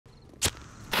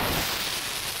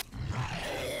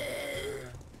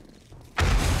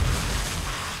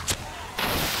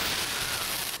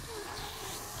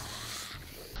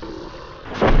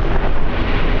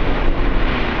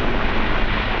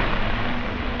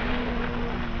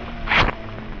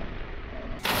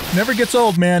Never gets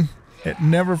old, man. It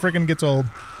never freaking gets old.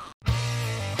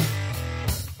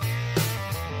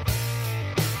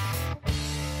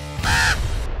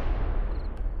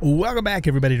 Welcome back,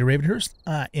 everybody, to Ravenhearst.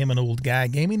 I am an old guy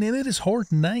gaming, and it is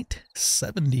Horde Night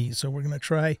 70. So we're going to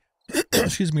try,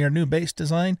 excuse me, our new base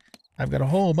design. I've got a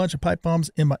whole bunch of pipe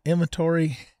bombs in my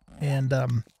inventory, and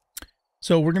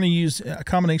so we're going to use a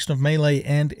combination of melee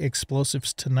and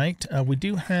explosives tonight. We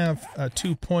do have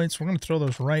 2 points. We're going to throw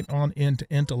those right on into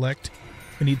intellect.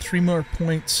 We need 3 more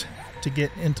points to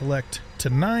get intellect to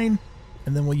 9,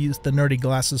 and then we'll use the nerdy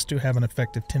glasses to have an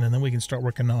effective 10, and then we can start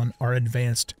working on our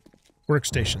advanced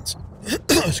workstations.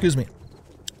 Excuse me.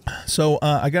 So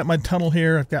I got my tunnel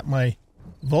here. I've got my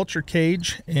vulture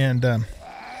cage, and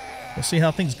we'll see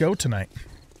how things go tonight.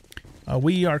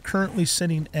 We are currently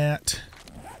sitting at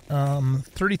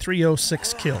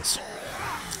 3306 kills.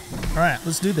 All right,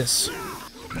 let's do this.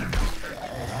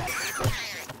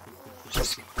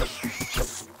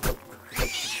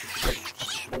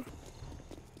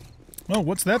 Oh,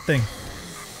 what's that thing?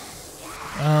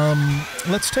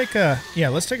 Let's take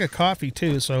a coffee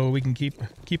too, so we can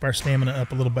keep our stamina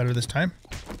up a little better this time.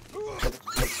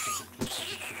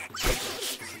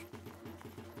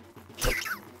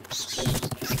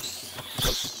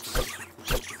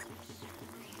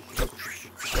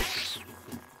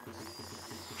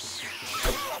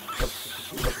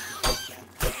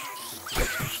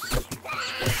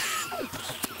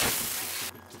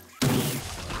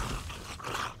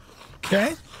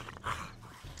 Okay.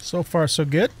 So far, so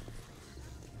good.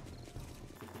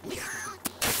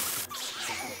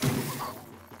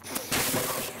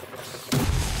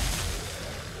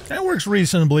 That works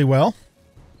reasonably well.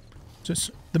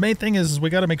 Just the main thing is we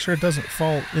got to make sure it doesn't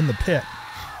fall in the pit.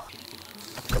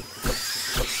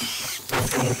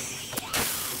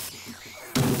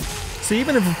 See,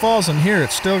 even if it falls in here,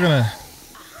 it's still gonna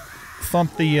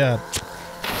thump the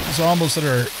zombies that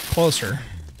are closer.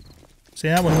 See,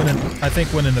 that one went in, I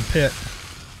think, went in the pit.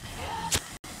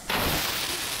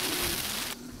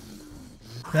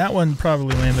 That one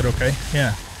probably landed okay,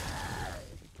 yeah.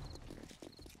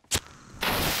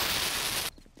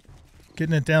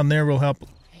 Getting it down there will help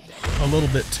a little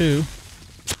bit too.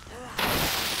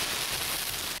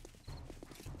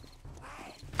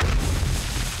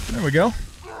 There we go.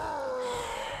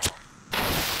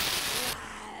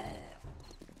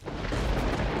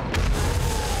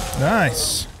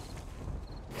 Nice.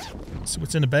 Let's see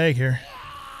what's in the bag here.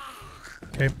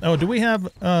 Okay. Oh, do we have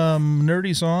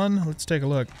nerdies on? Let's take a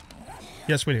look.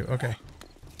 Yes, we do. Okay.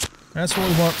 That's what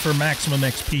we want for maximum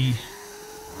XP.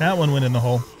 That one went in the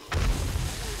hole.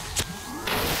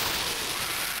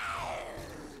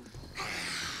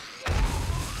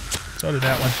 So did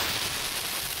that one.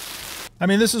 I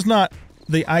mean, this is not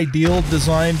the ideal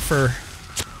design for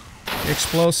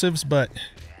explosives, but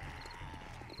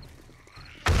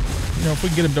you know, if we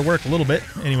can get them to work a little bit,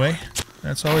 anyway,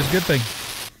 that's always a good thing.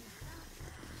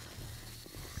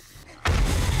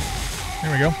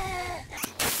 There we go.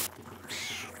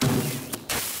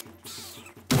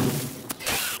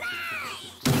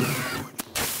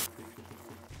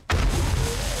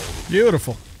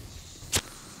 Beautiful.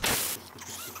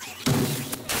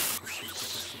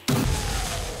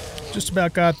 Just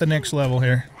about got the next level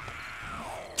here.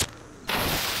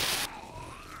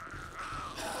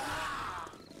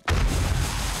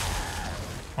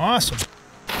 Awesome.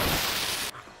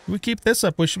 If we keep this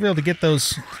up, we should be able to get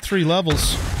those 3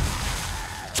 levels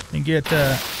and get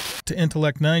to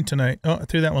intellect 9 tonight. Oh, I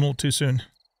threw that one a little too soon.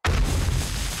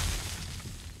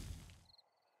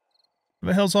 Where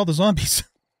the hell's all the zombies?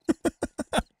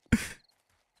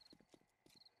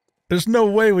 There's no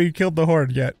way we killed the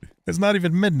Horde yet. It's not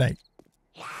even midnight.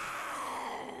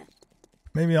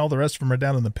 Maybe all the rest of them are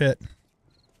down in the pit.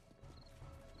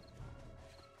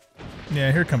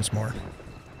 Yeah, here comes more.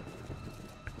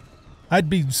 I'd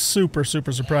be super,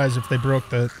 super surprised if they broke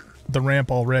the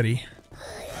ramp already.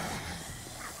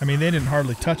 I mean, they didn't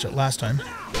hardly touch it last time.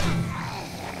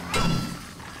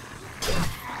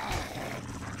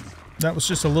 That was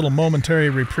just a little momentary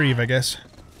reprieve, I guess.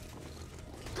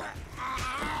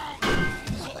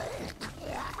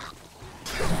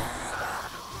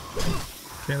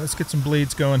 Okay, let's get some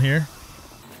bleeds going here.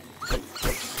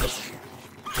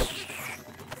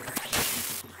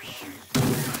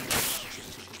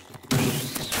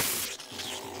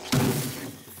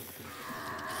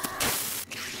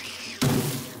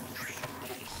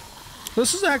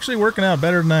 This is actually working out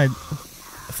better than I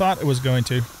thought it was going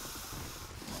to.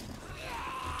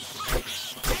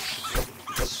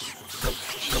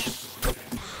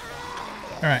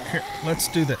 Alright, here, let's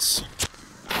do this.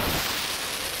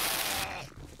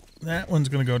 That one's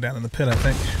going to go down in the pit, I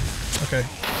think. Okay.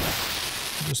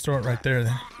 Just throw it right there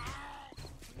then.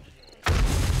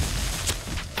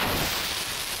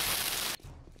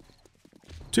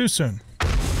 Too soon.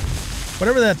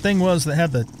 Whatever that thing was that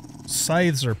had the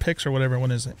scythes or picks or whatever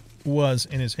one was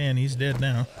in his hand, he's dead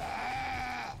now.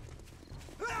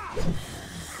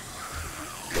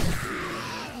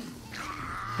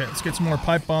 Okay, let's get some more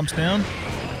pipe bombs down.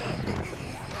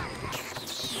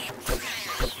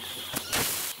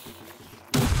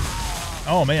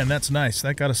 Oh man, that's nice.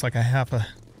 That got us like a half a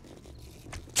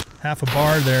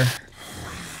bar there.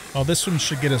 Oh, this one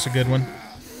should get us a good one.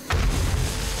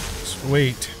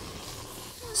 Sweet.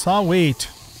 Sweet.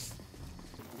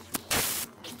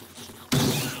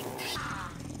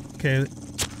 Okay.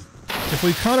 If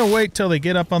we kind of wait till they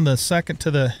get up on the second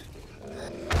to the...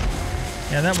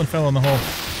 Yeah, that one fell in the hole.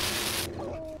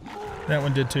 That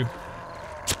one did too.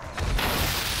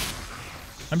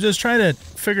 I'm just trying to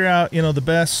figure out, you know, the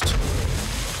best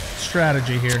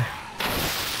strategy here.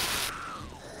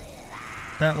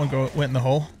 That one went in the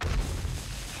hole.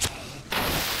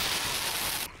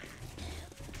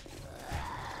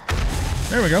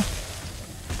 There we go.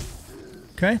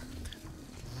 Okay.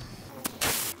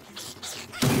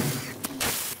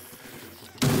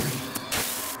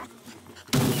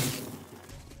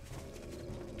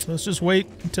 So let's just wait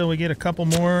until we get a couple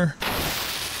more.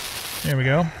 There we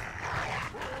go.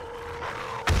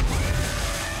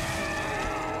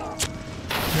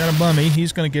 We got a bummy.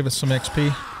 He's going to give us some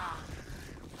XP.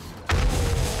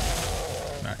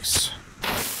 Nice.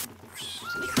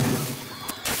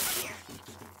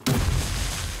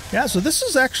 Yeah, so this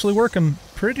is actually working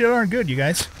pretty darn good, you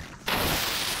guys.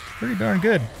 Pretty darn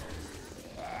good.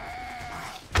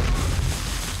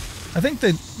 I think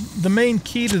the main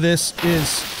key to this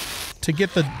is to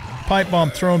get the pipe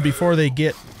bomb thrown before they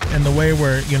get in the way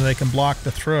where, you know, they can block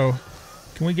the throw.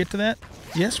 Can we get to that?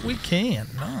 Yes, we can.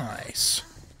 Nice.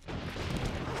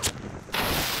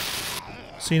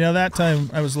 See, now that time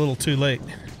I was a little too late.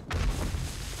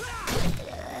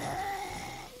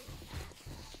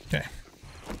 Okay.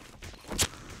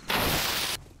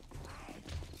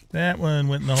 That one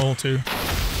went in the hole too.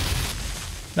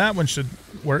 That one should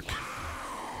work.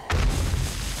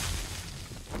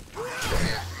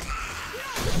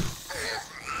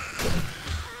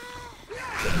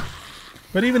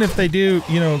 But even if they do,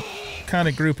 you know, kind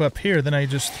of group up here, then I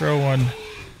just throw one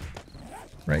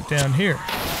right down here.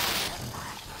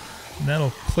 And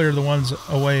that'll clear the ones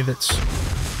away that's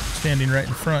standing right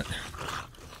in front.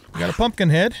 We got a pumpkin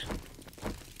head.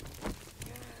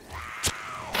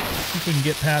 See if we can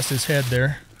get past his head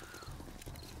there.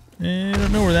 I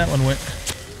don't know where that one went.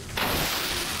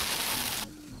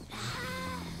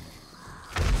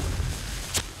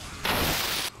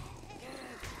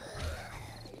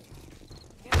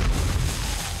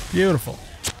 Beautiful.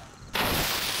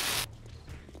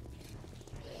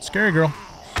 Scary girl.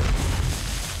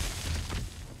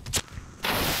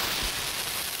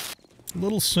 A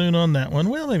little soon on that one.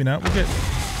 Well, maybe not. We got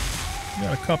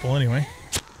a couple anyway.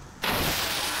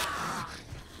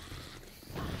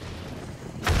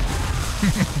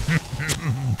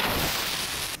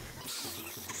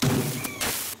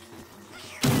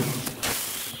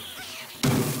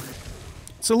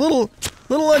 It's a little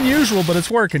unusual, but it's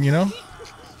working, you know.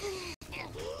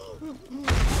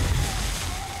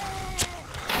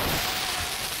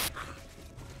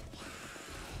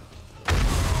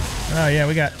 Oh yeah,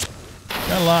 we got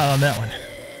a lot on that one.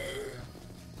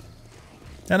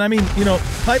 And I mean, you know,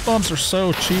 pipe bombs are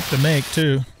so cheap to make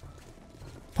too.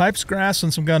 Pipes, grass,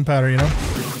 and some gunpowder, you know.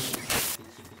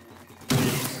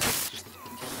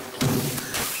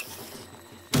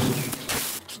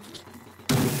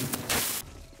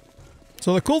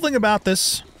 So the cool thing about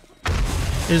this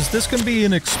is this can be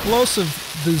an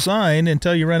explosive design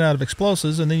until you run out of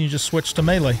explosives, and then you just switch to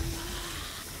melee.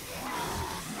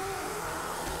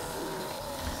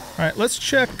 Alright, let's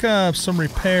check some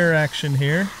repair action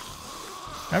here.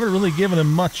 I haven't really given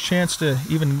him much chance to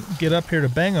even get up here to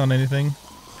bang on anything.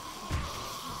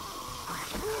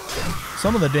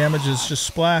 Some of the damage is just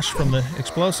splash from the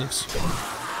explosives.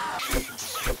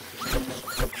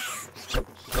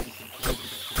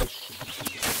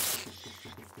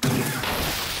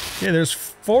 Yeah, there's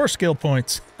 4 skill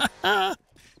points.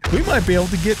 We might be able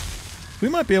to get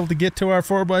to our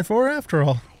 4x4 after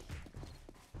all.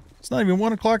 It's not even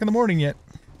 1 o'clock in the morning yet.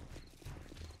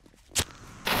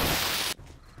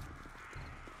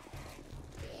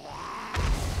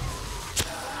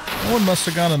 That one must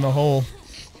have gone in the hole.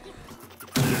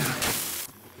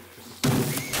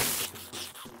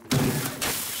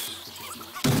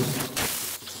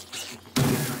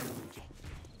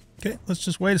 Okay, let's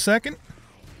just wait a second.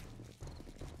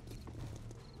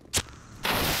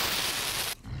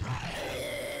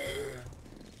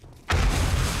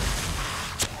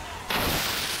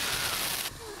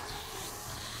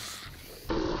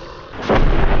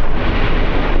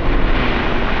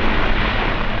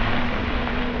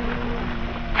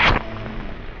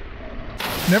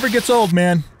 Never gets old,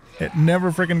 man. It never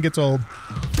freaking gets old.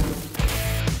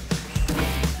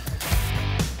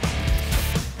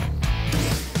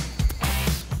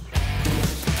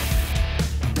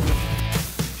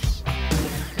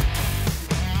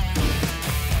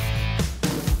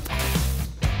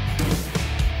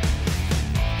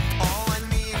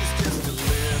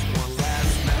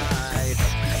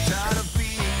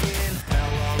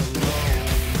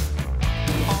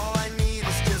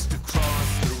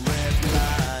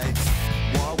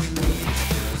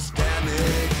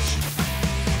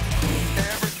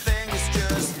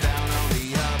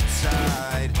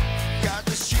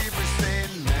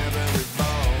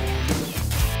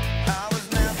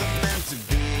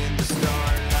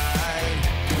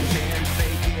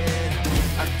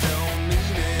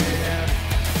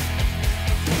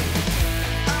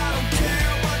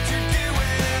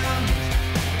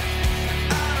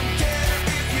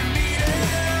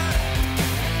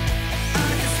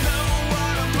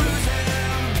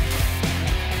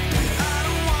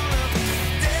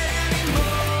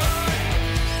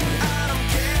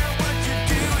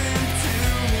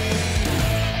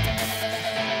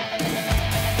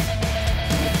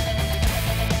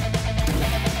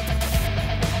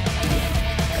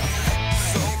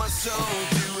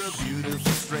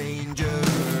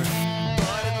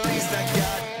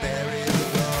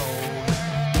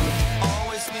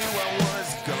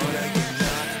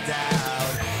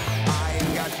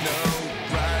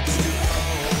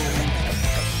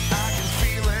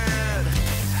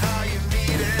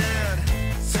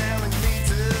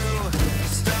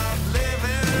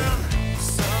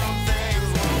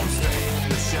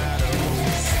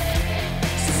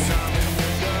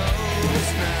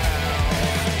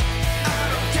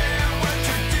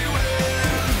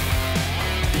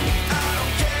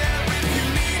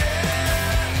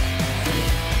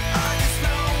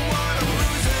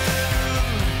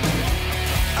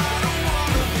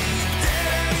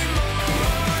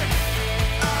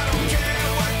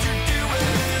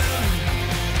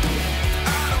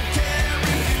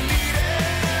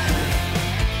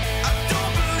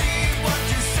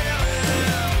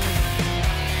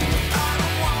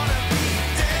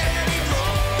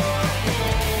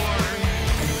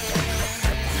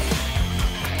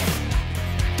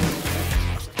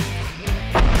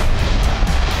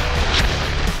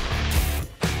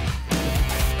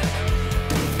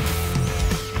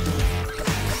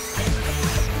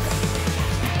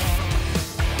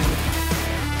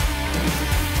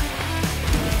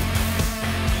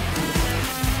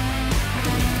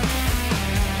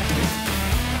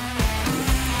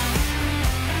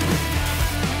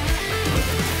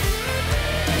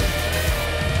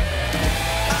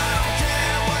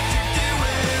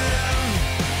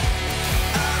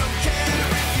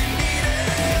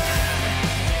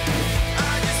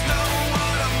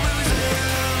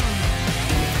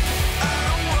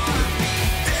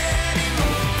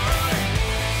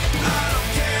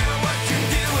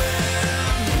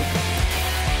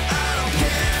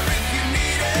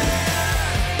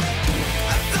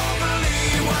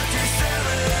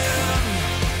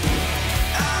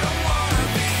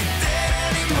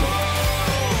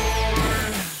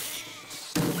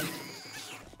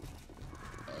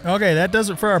 Okay, that does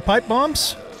it for our pipe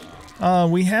bombs.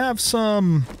 We have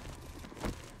some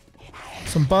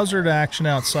buzzard action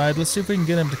outside. Let's see if we can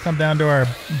get him to come down to our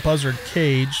buzzard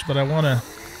cage, but I want to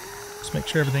just make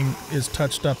sure everything is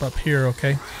touched up here,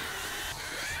 okay?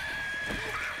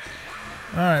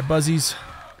 Alright, buzzies.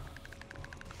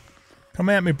 Come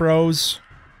at me, bros.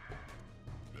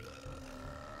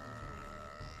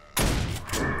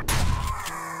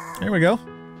 There we go.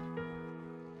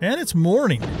 And it's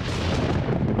morning.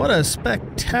 What a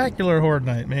spectacular Horde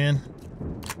night, man.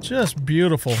 Just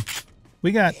beautiful.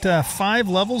 We got 5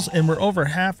 levels, and we're over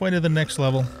halfway to the next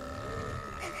level.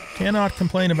 Cannot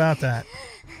complain about that.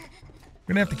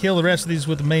 We're going to have to kill the rest of these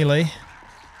with the melee,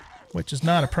 which is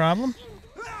not a problem.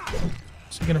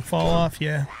 Is he going to fall off?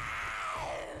 Yeah.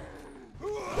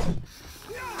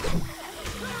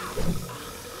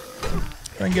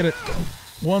 If I can get it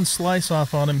one slice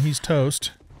off on him, he's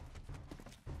toast.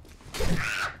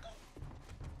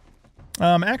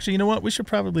 Actually, you know what? We should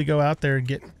probably go out there and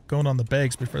get going on the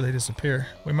bags before they disappear.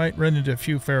 We might run into a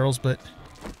few ferals, but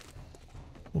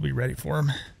we'll be ready for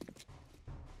them.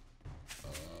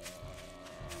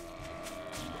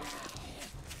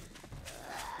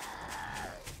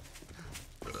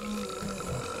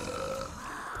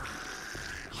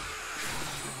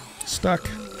 Stuck.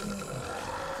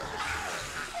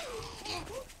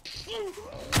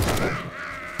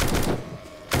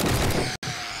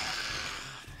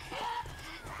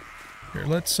 Here,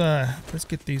 let's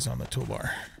get these on the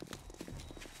toolbar.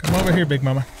 Come over here, Big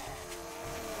Mama.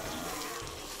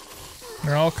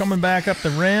 They're all coming back up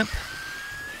the ramp.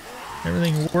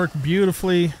 Everything worked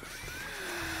beautifully.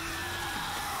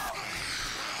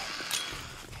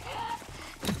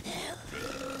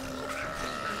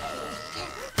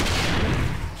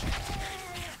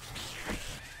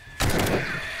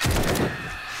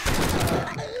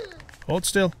 Hold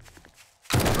still.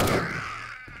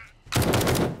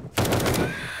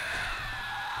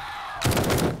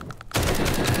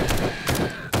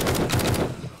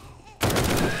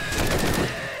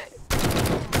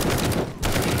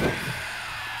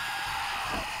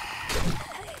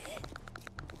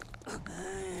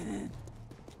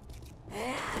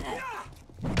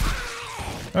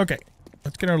 Okay,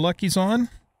 let's get our luckies on.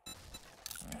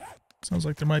 Sounds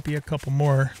like there might be a couple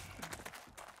more.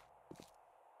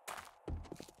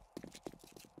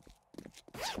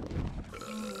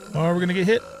 Oh, we're gonna get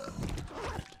hit.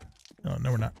 Oh,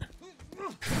 no, we're not.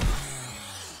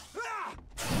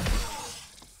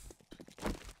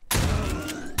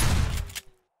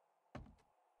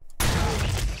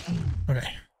 Okay,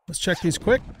 let's check these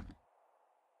quick.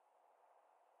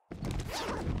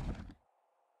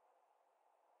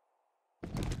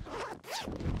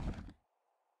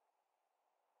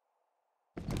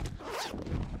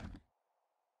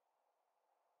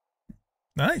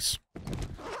 Nice.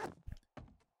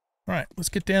 All right, let's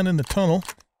get down in the tunnel.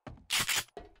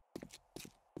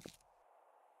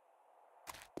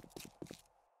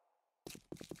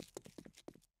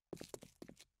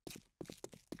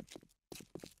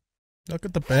 Look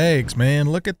at the bags,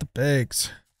 man. Look at the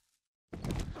bags.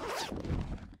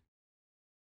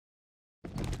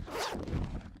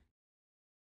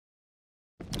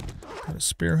 Got a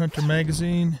Spear Hunter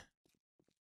magazine.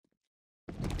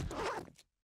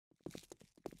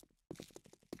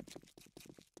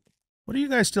 What are you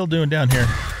guys still doing down here?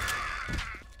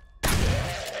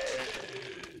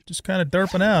 Just kind of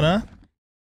derping out, huh?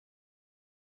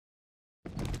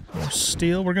 More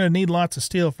steel. We're going to need lots of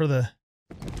steel for the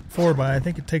 4x. I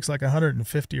think it takes like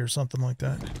 150 or something like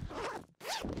that.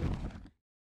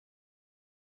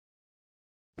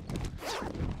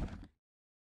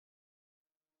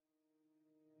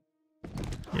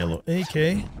 Yellow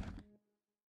AK.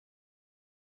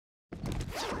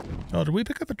 Oh, did we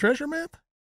pick up a treasure map?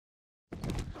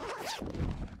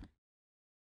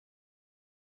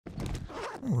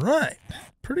 Alright.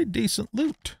 Pretty decent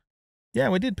loot. Yeah,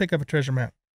 we did pick up a treasure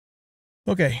map.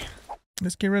 Okay.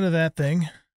 Let's get rid of that thing.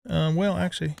 Well,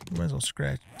 actually, we might as well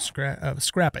scrap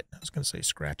it. I was going to say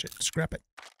scratch it. Scrap it.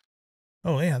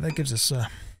 Oh, yeah, that gives us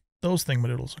those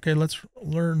thingamadoodles. Okay, let's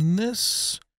learn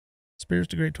this. Spears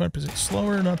degrade 20%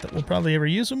 slower. Not that we'll probably ever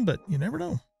use them, but you never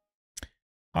know.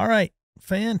 All right.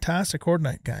 Fantastic Horde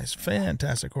Night, guys.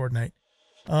 Fantastic Horde Night.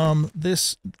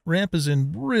 This ramp is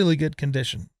in really good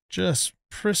condition. Just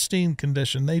pristine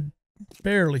condition. They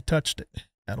barely touched it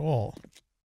at all.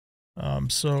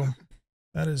 So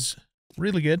that is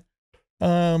really good.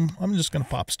 I'm just going to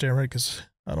pop steroid because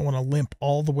I don't want to limp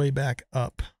all the way back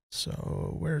up.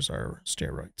 So where's our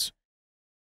steroids?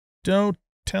 Don't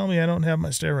tell me I don't have my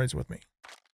steroids with me.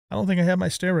 I don't think I have my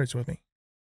steroids with me.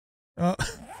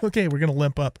 Okay, we're going to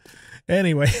limp up.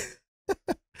 Anyway.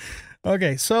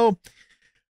 Okay, so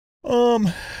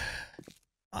the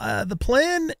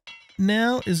plan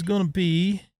now is going to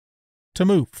be to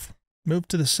move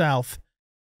to the south.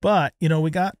 But, you know,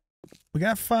 we got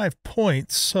 5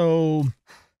 points, so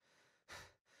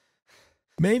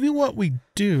maybe what we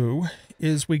do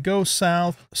is we go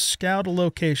south, scout a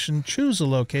location, choose a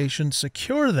location,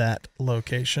 secure that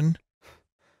location,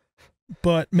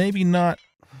 but maybe not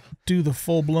do the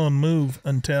full-blown move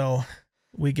until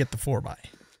we get the 4x.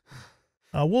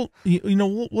 We'll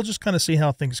just kind of see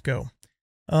how things go.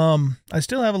 I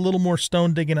still have a little more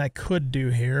stone digging I could do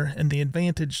here, and the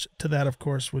advantage to that, of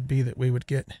course, would be that we would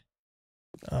get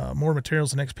more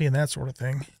materials and XP and that sort of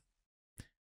thing.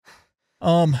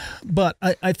 But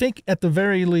I think at the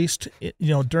very least,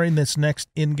 during this next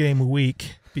in-game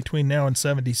week, between now and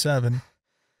 77,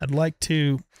 I'd like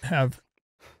to have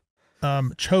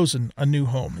chosen a new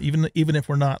home, even if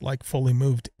we're not like fully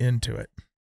moved into it.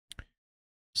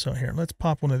 So here, let's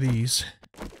pop one of these.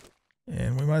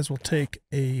 And we might as well take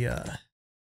a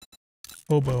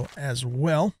hobo as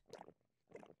well.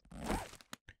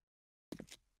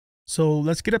 So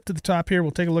let's get up to the top here.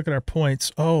 We'll take a look at our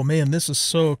points. Oh man, this is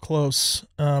so close.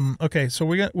 Okay, so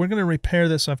we're gonna repair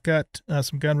this. I've got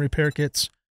some gun repair kits.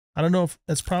 I don't know if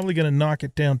that's probably gonna knock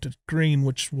it down to green,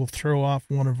 which will throw off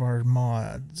one of our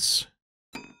mods.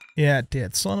 Yeah, it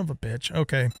did. Son of a bitch.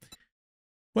 Okay.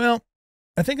 Well,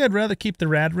 I think I'd rather keep the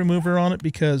rad remover on it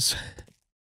because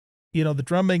you know, the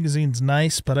drum magazine's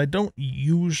nice, but I don't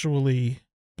usually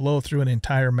blow through an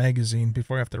entire magazine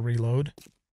before I have to reload.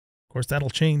 Of course, that'll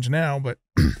change now, but,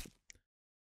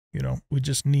 you know, we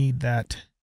just need that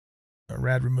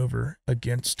rad remover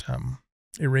against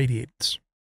irradiates.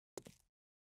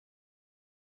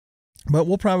 But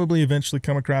we'll probably eventually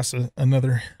come across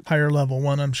another higher level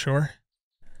one, I'm sure.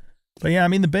 But yeah, I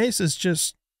mean, the base is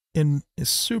just in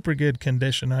super good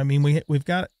condition. I mean, we've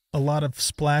got a lot of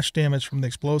splash damage from the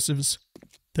explosives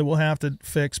that we'll have to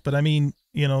fix. But I mean,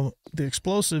 you know, the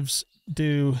explosives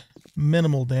do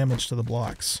minimal damage to the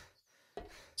blocks.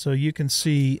 So you can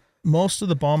see most of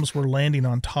the bombs were landing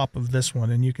on top of this one,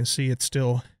 and you can see it's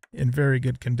still in very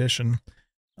good condition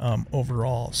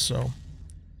overall. So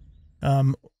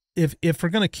if we're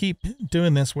going to keep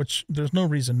doing this, which there's no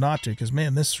reason not to, because,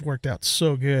 man, this has worked out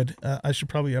so good, I should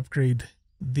probably upgrade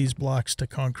these blocks to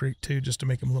concrete, too, just to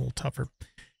make them a little tougher.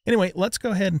 Anyway, let's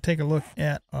go ahead and take a look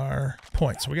at our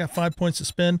points. So we got 5 points to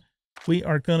spend. We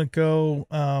are going to go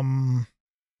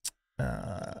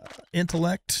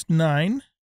intellect 9,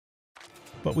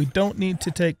 but we don't need to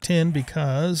take 10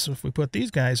 because if we put these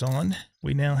guys on,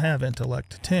 we now have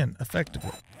intellect 10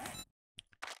 effectively.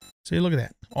 See, look at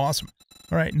that. Awesome.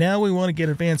 All right, now we want to get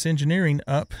advanced engineering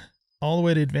up all the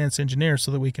way to advanced engineer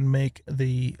so that we can make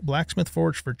the blacksmith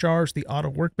forge for jars, the auto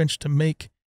workbench to make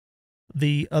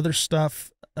the other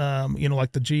stuff, you know,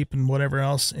 like the Jeep and whatever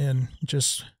else, and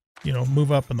just, you know,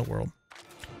 move up in the world.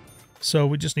 So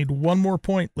we just need one more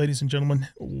point, ladies and gentlemen,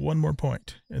 one more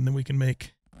point, and then we can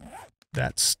make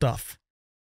that stuff.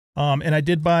 And I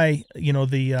did buy, you know,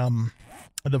 the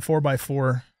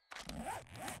 4x4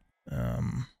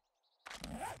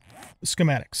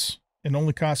 schematics. It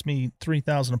only cost me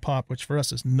 3,000 a pop, which for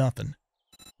us is nothing.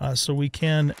 So we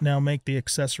can now make the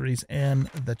accessories and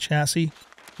the chassis.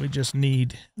 We just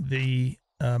need the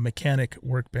mechanic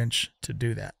workbench to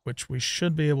do that, which we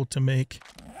should be able to make.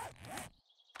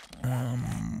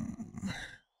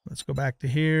 Let's go back to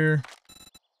here.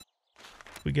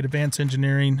 We get advanced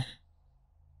engineering.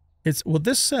 Well,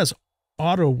 this says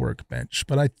auto workbench,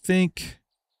 but I think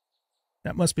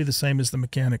that must be the same as the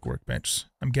mechanic workbench.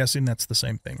 I'm guessing that's the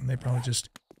same thing. They probably just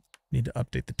need to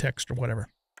update the text or whatever.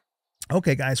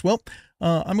 Okay, guys. Well,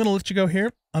 I'm going to let you go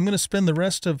here. I'm going to spend the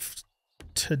rest of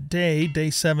today, day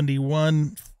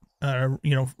 71,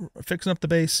 you know, fixing up the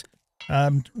base,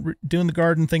 doing the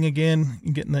garden thing again,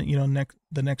 getting the, you know,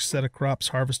 the next set of crops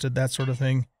harvested, that sort of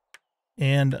thing.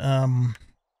 And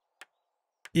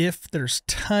if there's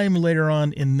time later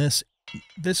on in this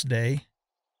day,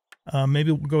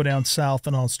 maybe we'll go down south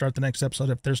and I'll start the next episode.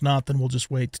 If there's not, then we'll just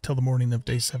wait till the morning of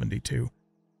day 72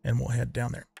 and we'll head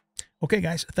down there. Okay,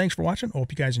 guys, thanks for watching. I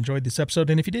hope you guys enjoyed this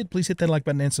episode. And if you did, please hit that like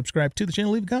button and subscribe to the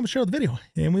channel. Leave a comment, share the video,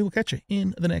 and we will catch you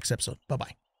in the next episode.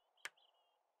 Bye-bye.